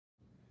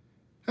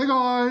Hey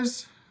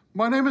guys,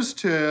 my name is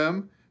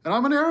Tim, and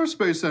I'm an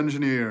aerospace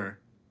engineer.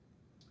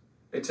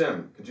 Hey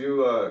Tim, could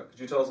you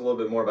tell us a little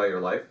bit more about your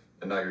life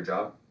and not your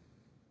job?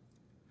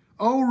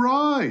 Oh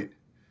right,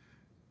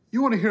 you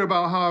want to hear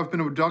about how I've been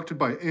abducted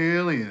by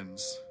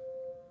aliens.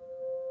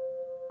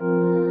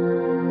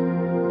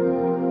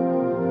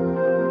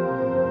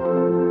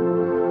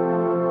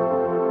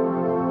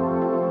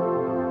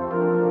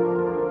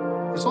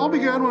 This all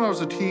began when I was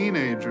a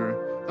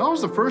teenager. That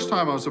was the first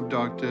time I was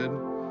abducted.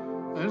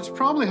 And it's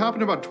probably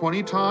happened about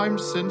 20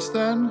 times since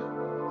then.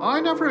 I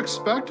never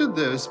expected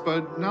this,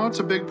 but now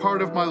it's a big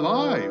part of my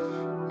life.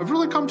 I've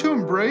really come to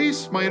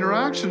embrace my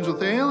interactions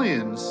with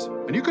aliens.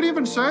 And you could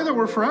even say that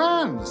we're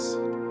friends.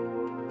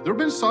 There have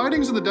been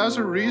sightings in the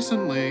desert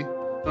recently,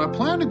 and I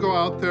plan to go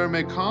out there and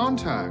make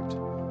contact.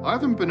 I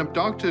haven't been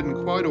abducted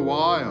in quite a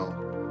while.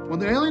 When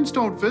the aliens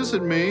don't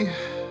visit me,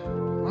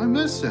 I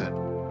miss it.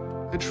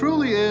 It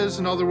truly is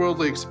an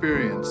otherworldly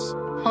experience.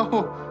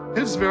 Oh,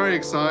 it's very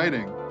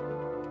exciting.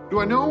 Do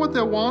I know what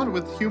they want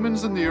with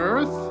humans and the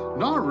Earth?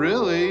 Not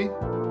really.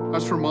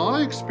 As for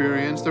my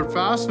experience, they're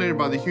fascinated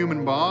by the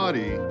human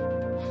body.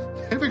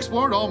 They've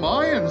explored all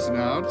my ins and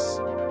outs.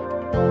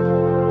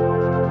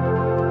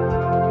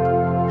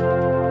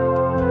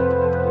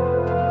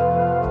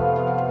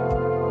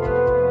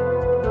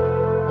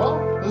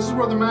 Well, this is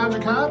where the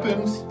magic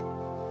happens.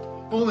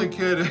 Only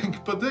kidding,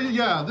 but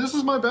yeah, this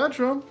is my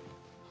bedroom.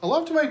 I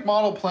love to make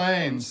model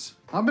planes.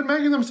 I've been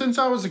making them since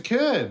I was a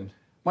kid.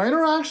 My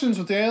interactions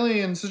with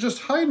aliens has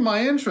just heightened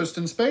my interest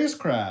in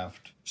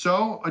spacecraft.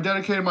 So I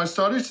dedicated my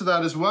studies to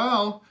that as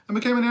well and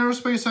became an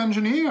aerospace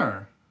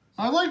engineer.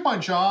 I like my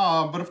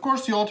job, but of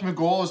course the ultimate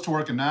goal is to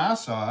work at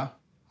NASA.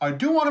 I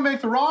do want to make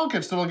the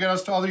rockets that'll get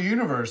us to other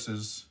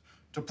universes,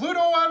 to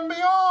Pluto and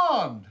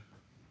beyond.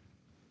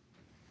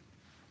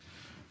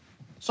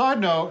 Side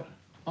note,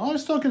 I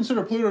still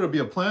consider Pluto to be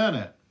a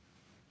planet.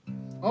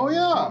 Oh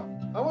yeah,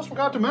 I almost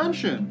forgot to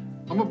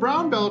mention, I'm a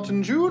brown belt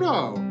in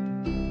judo.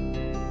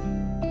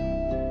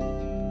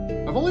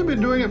 I've only been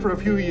doing it for a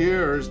few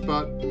years,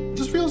 but it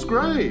just feels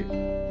great.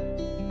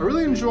 I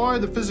really enjoy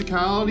the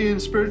physicality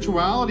and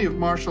spirituality of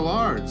martial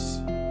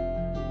arts.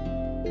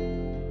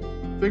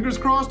 Fingers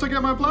crossed I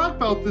get my black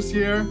belt this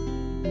year. You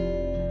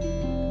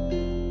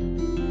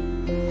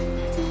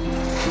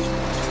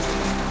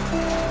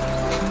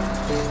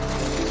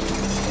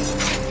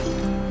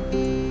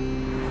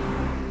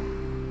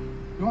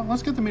know what,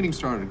 let's get the meeting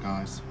started,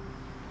 guys.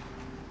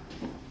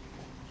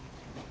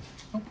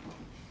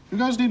 You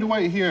guys need to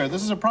wait here.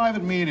 This is a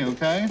private meeting,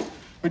 okay?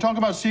 We talk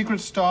about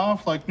secret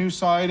stuff like new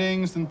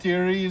sightings and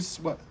theories.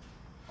 What?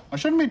 I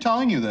shouldn't be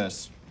telling you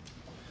this.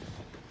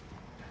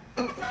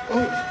 Oh.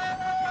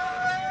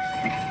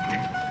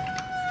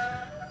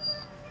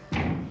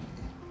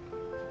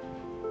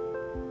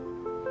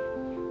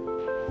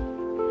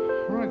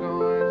 All right,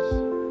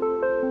 guys.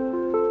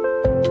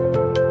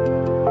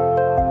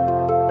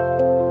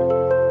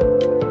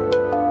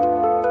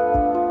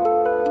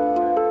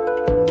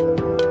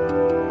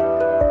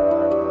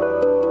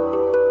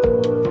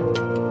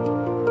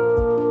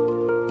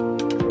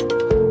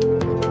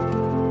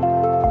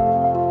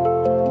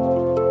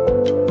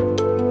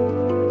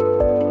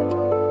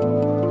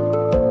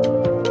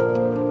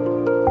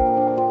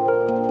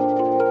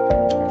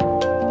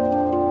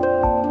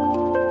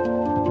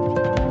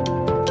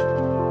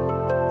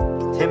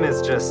 Tim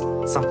is just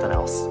something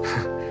else.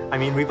 I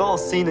mean, we've all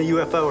seen a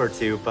UFO or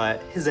two,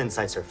 but his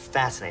insights are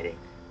fascinating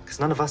because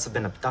none of us have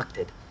been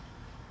abducted.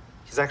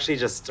 He's actually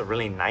just a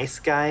really nice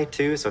guy,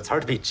 too, so it's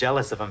hard to be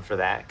jealous of him for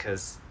that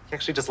because he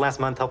actually just last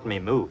month helped me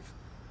move.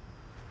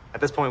 At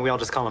this point, we all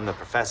just call him the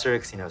professor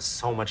because he knows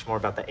so much more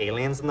about the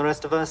aliens than the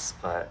rest of us,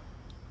 but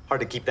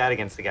hard to keep that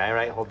against the guy,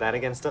 right? Hold that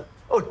against him.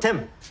 Oh,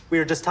 Tim, we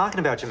were just talking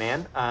about you,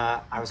 man.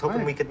 I was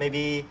hoping we could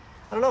maybe,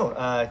 I don't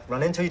know,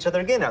 run into each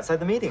other again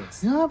outside the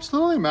meetings. Yeah,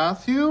 absolutely,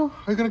 Matthew.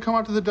 Are you gonna come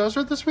out to the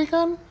desert this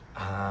weekend?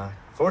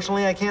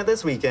 Fortunately, I can't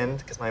this weekend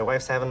because my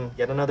wife's having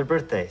yet another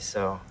birthday,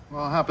 so.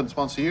 Well, it happens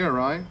once a year,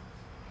 right?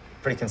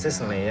 Pretty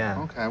consistently,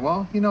 yeah. Okay,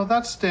 well, you know,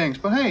 that stinks,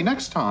 but hey,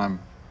 next time.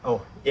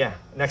 Oh, yeah,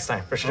 next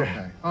time, for sure.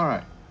 Okay, all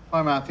right.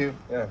 Bye, Matthew.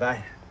 Yeah,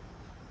 bye.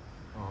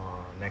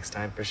 Oh, next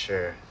time for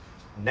sure.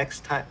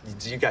 Next time,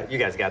 you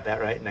guys got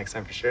that right? Next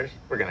time for sure.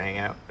 We're gonna hang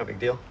out, no big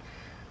deal.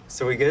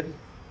 So we good?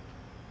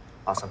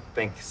 Awesome,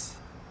 thanks.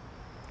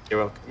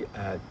 You're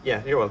welcome.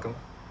 Yeah, you're welcome.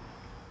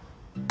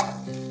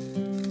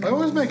 I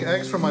always make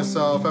eggs for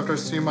myself after I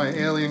see my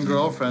alien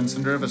girlfriend,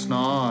 Simerly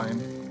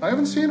 9. I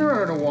haven't seen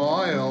her in a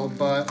while,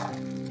 but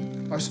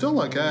I still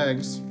like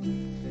eggs.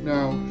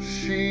 Now,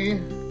 she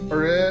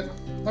or it,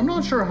 I'm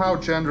not sure how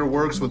gender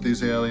works with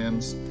these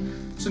aliens.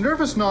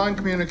 Simerly 9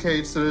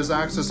 communicates that it is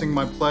accessing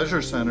my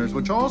pleasure centers,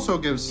 which also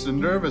gives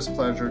Simerly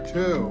pleasure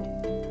too.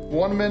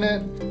 1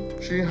 minute,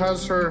 it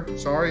has her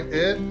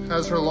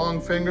long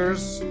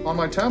fingers on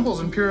my temples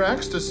in pure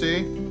ecstasy,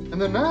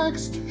 and the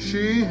next,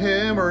 she,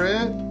 him, or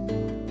it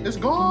is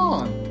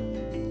gone.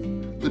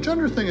 The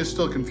gender thing is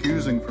still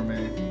confusing for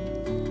me.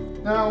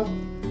 Now,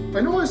 I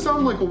know I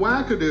sound like a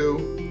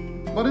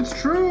wackadoo, but it's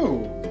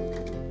true.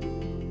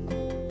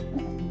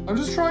 I'm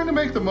just trying to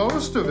make the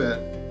most of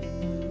it.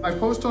 I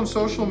post on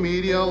social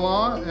media a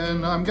lot,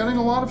 and I'm getting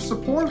a lot of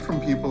support from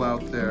people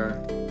out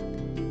there.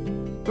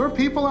 There are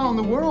people out in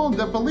the world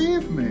that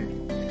believe me.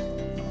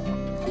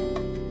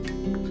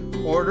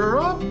 Order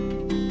up.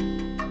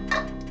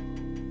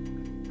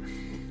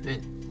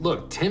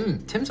 Look,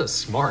 Tim's a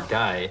smart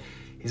guy.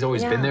 He's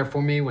always been there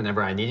for me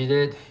whenever I needed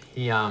it.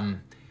 He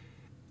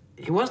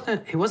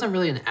wasn't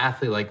really an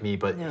athlete like me,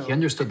 but he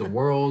understood the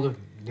world,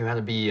 knew how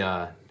to be,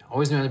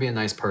 always knew how to be a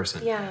nice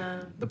person.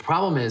 Yeah. The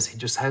problem is he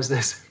just has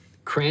this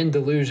grand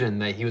delusion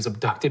that he was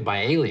abducted by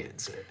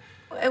aliens.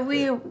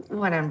 We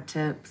want him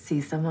to see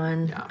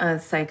someone, a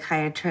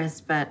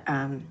psychiatrist, but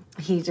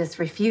he just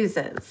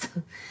refuses.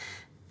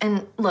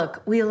 And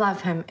look, we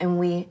love him and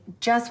we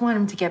just want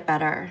him to get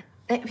better.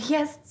 He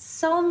has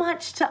so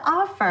much to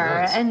offer,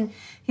 and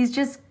he's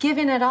just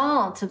giving it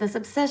all to this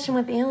obsession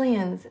with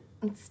aliens.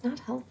 It's not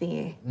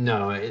healthy.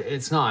 No,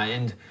 it's not.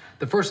 And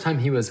the first time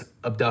he was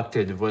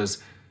abducted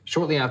was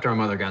shortly after our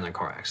mother got in a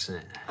car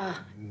accident.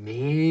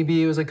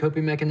 Maybe it was a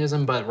coping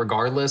mechanism, but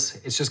regardless,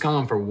 it's just gone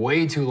on for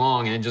way too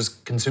long and it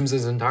just consumes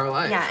his entire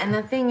life. Yeah, and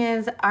the thing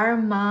is, our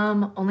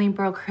mom only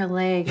broke her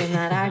leg in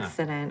that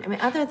accident. I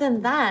mean, other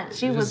than that,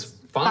 she was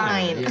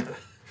fine. Yeah.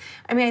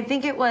 I mean, I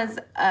think it was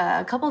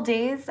a couple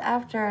days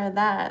after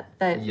that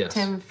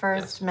Tim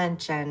first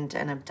mentioned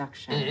an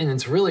abduction. And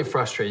it's really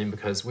frustrating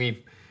because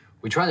we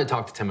tried to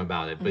talk to Tim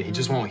about it, but he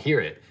just won't hear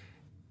it.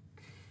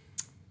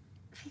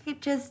 If you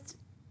could just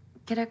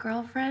get a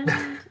girlfriend.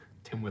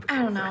 Tim with a I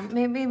don't know,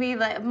 maybe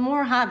like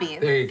more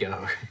hobbies. There you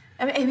go.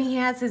 I mean, he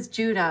has his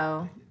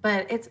judo,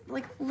 but it's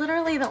like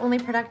literally the only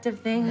productive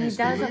thing he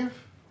does.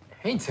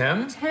 Hey,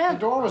 Tim. The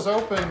door was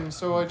open,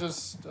 so I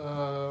just,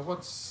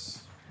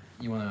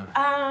 You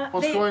wanna...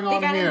 what's going on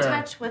They got here? in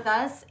touch with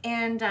us,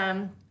 and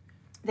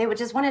they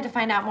just wanted to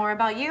find out more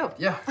about you.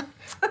 Yeah.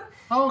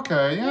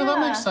 Okay, yeah, that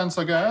makes sense,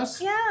 I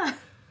guess. Yeah.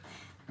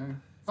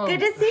 Oh.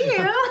 Good to see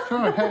you.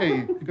 Sure,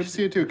 hey, good to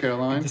see you too,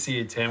 Caroline. Good to see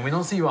you, Tim. We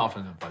don't see you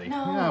often enough, buddy.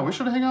 No. Yeah, we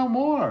should hang out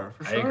more,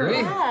 for I sure. agree.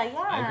 Yeah.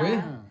 I agree.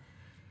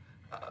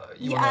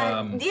 You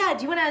wanna... Yeah,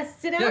 do you want to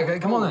sit down? Yeah,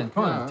 come on in.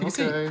 Come on, take a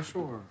seat. Okay,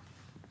 sure.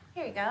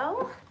 Here you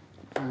go.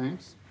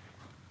 Thanks.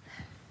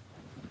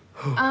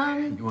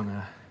 You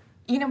wanna...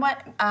 You know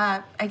what?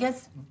 I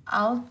guess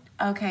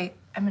okay,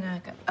 I'm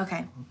gonna go.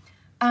 Okay.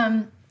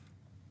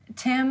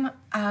 Tim,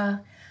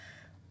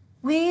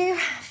 we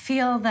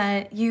feel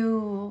that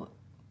you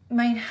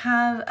might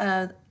have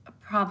a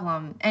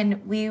problem,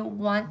 and we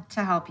want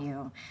to help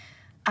you.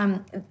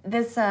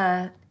 This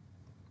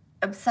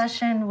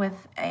obsession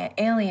with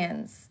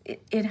aliens,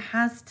 it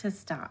has to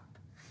stop.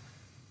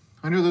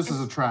 I knew this is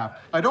a trap.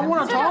 I don't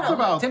want to talk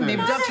about Tim, the this.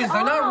 abductions,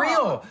 they're not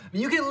real. I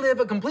mean, you can live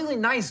a completely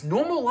nice,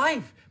 normal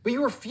life, but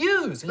you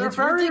refuse, and They're it's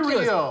very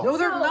ridiculous. real. No,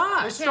 they're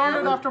not. They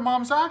started after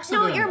Mom's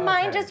accident. No, your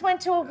mind just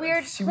went to a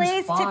weird She was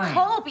place to fine.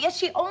 cope. Yes,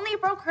 she only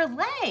broke her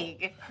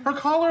leg. Her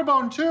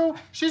collarbone, too.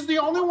 She's the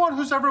only one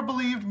who's ever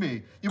believed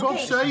me. You both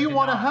Okay. say you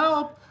want to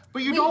help,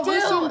 but you don't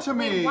listen to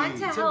me. We want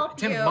to help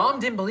Tim, you. Mom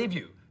didn't believe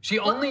you. She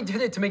only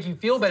did it to make you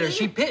feel better.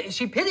 She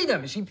pitied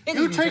him. She pitied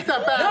You you. take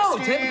that back, No,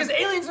 Steve. Tim, because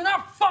aliens are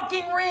not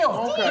fucking real.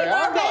 Okay, They're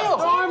I'm not real.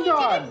 done. I'm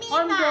done. mean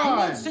I'm that. He done.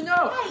 wants to know.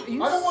 Are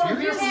you I don't want to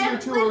hear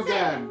serious? from you two Listen,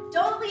 again.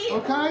 Don't leave.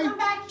 Okay? Come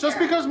back Just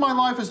here. because my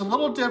life is a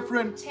little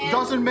different Tim.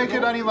 doesn't make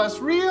it any less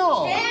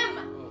real.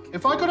 Tim.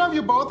 If I could have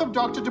you both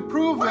abducted to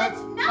prove it,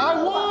 No. I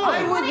would.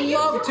 I would What are you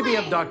love to be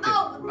doing? abducted.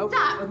 Oh,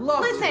 stop. I'd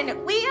love to.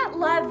 Listen, we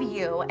love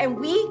you and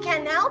we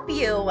can help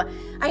you.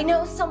 I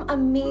know some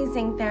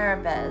amazing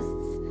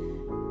therapists.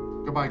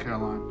 Goodbye,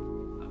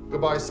 Caroline.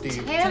 Goodbye,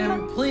 Steve.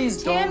 Tim,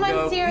 please don't Tim, I'm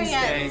go. serious.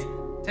 Please stay.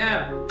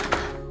 Tim.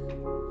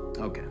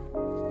 Okay.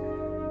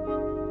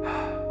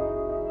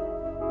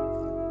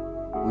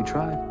 We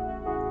tried.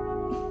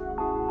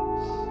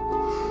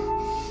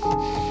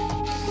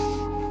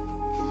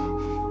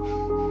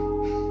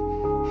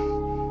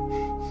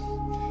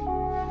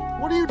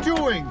 What are you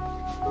doing?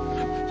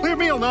 Leave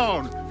me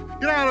alone.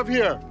 Get out of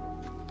here.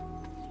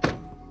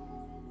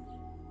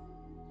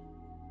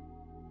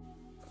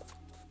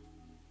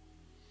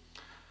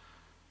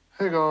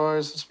 Hey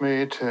guys, it's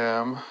me,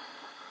 Tim.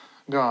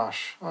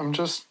 Gosh, I'm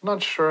just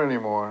not sure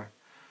anymore.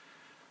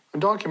 A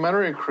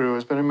documentary crew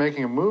has been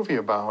making a movie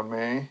about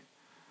me,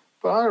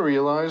 but I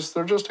realize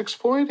they're just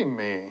exploiting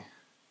me.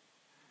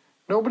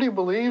 Nobody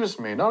believes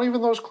me, not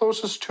even those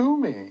closest to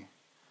me.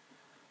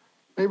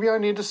 Maybe I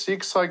need to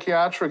seek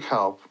psychiatric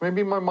help.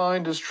 Maybe my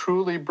mind is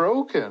truly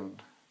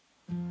broken.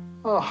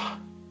 Ugh,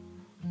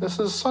 this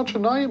is such a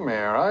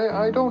nightmare.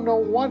 I don't know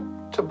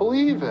what to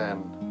believe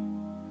in.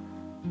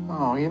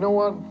 Oh, you know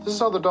what? This is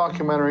how the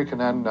documentary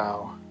can end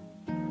now.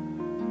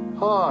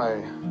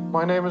 Hi,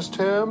 my name is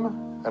Tim,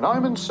 and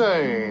I'm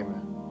insane.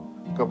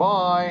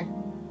 Goodbye.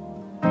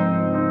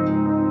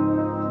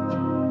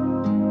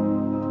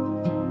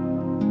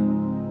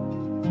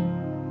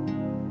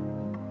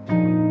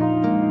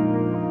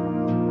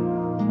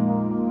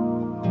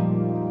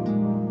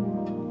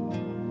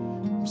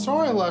 I'm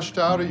sorry I lashed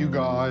out at you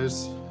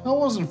guys. That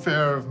wasn't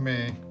fair of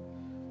me.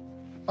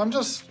 I'm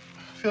just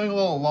feeling a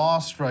little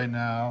lost right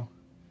now.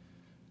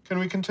 Can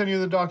we continue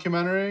the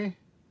documentary?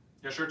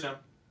 Yeah, sure, Tim.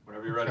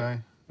 Whenever you're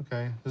ready.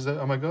 Okay.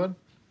 Am I good?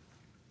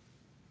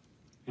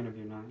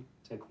 Interview 9,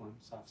 take 1,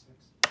 soft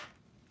 6.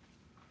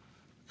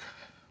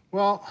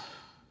 Well,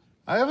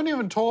 I haven't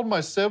even told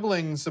my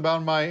siblings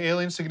about my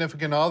alien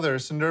significant other,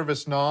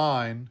 Nervous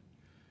 9.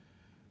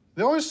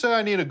 They always say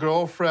I need a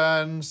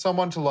girlfriend,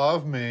 someone to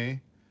love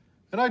me.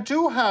 And I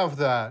do have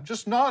that,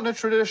 just not in a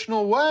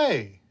traditional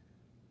way.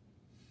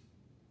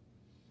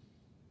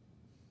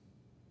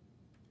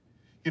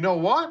 You know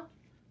what?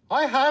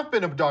 I have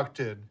been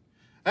abducted.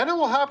 And it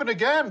will happen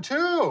again,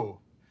 too.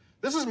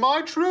 This is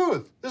my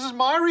truth. This is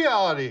my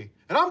reality.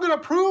 And I'm going to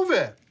prove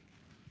it.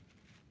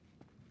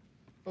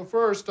 But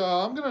first,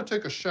 I'm going to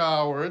take a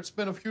shower. It's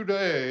been a few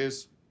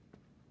days.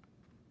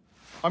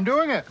 I'm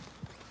doing it.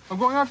 I'm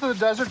going out to the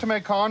desert to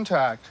make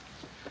contact.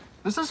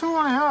 This is who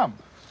I am.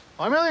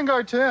 I'm Alien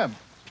Guy Tim.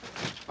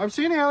 I've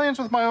seen aliens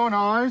with my own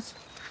eyes,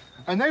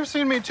 and they've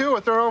seen me too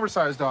with their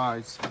oversized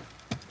eyes.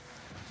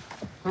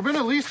 There have been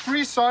at least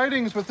 3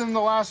 sightings within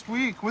the last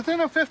week, within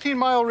a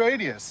 15-mile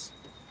radius.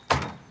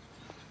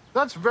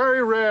 That's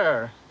very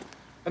rare,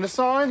 and a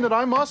sign that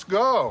I must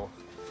go.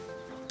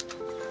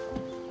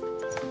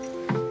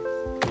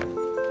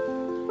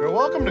 You're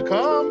welcome to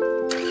come.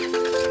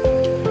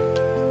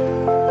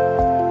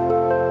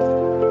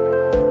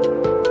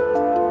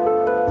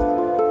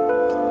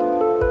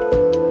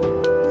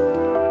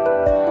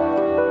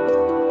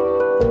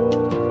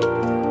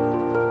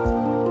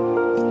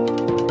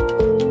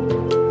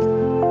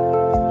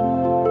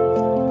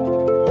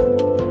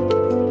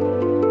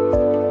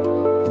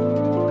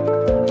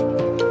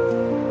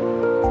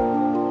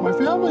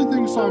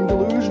 I'm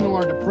delusional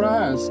or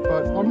depressed,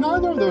 but I'm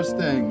neither of those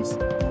things.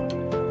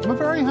 I'm a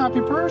very happy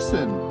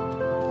person.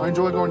 I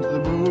enjoy going to the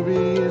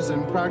movies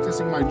and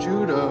practicing my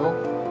judo.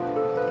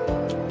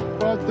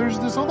 But there's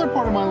this other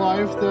part of my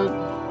life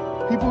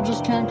that people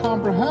just can't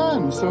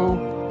comprehend, so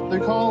they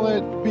call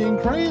it being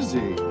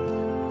crazy.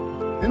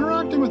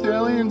 Interacting with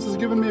aliens has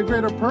given me a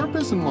greater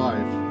purpose in life,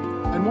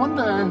 and one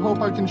day I hope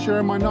I can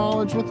share my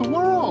knowledge with the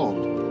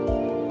world.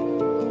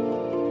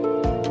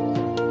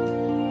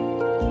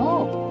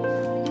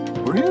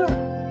 We're here.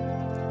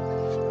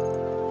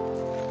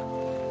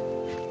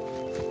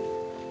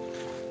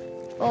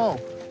 Oh,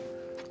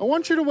 I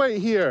want you to wait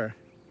here.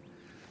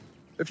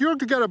 If you were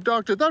to get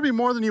abducted, that'd be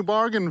more than you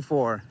bargained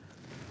for.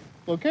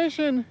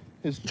 Location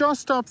is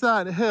just up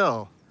that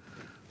hill.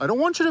 I don't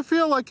want you to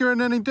feel like you're in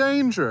any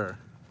danger.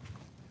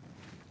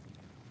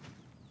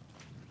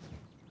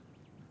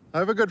 I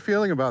have a good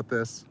feeling about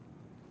this.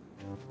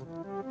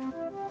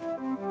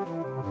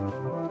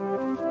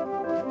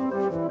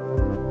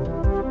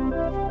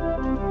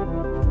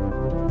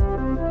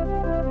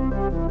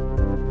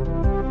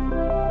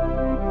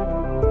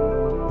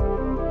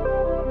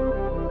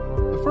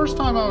 The first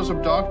time I was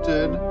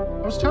abducted,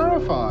 I was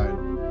terrified.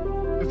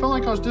 It felt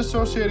like I was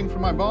dissociating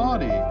from my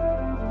body.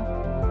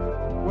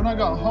 When I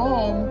got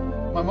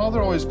home, my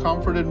mother always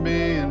comforted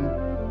me and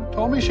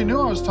told me she knew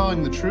I was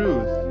telling the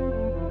truth.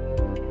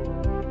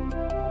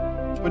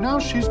 But now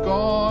she's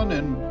gone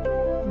and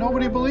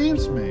nobody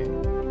believes me.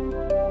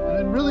 And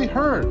it really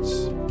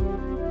hurts.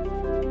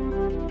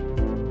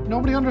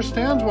 Nobody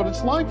understands what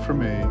it's like for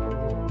me.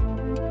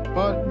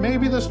 But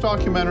maybe this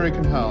documentary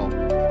can help.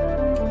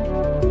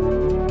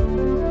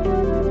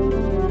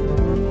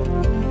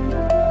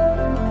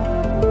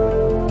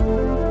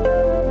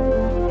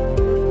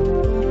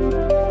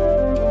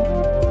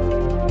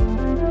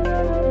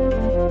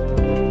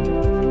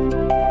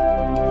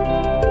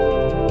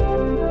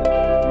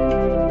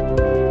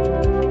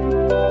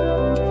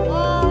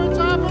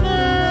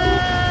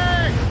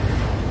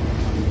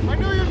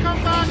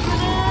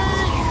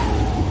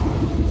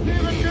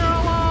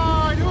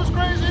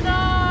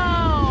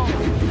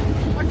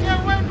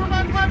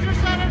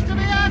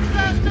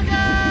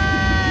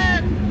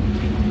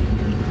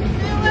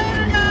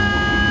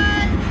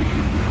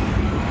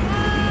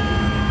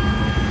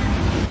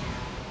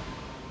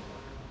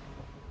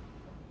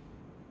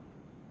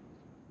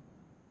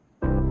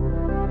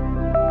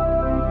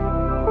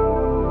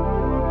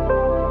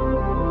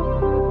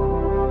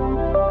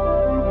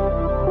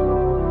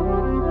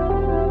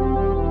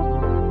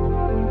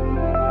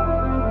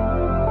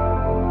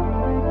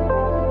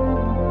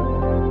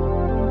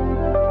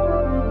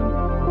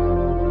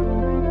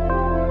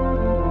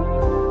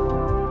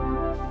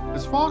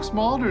 Fox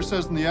Mulder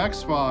says in the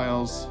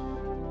X-Files,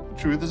 the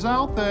truth is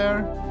out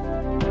there.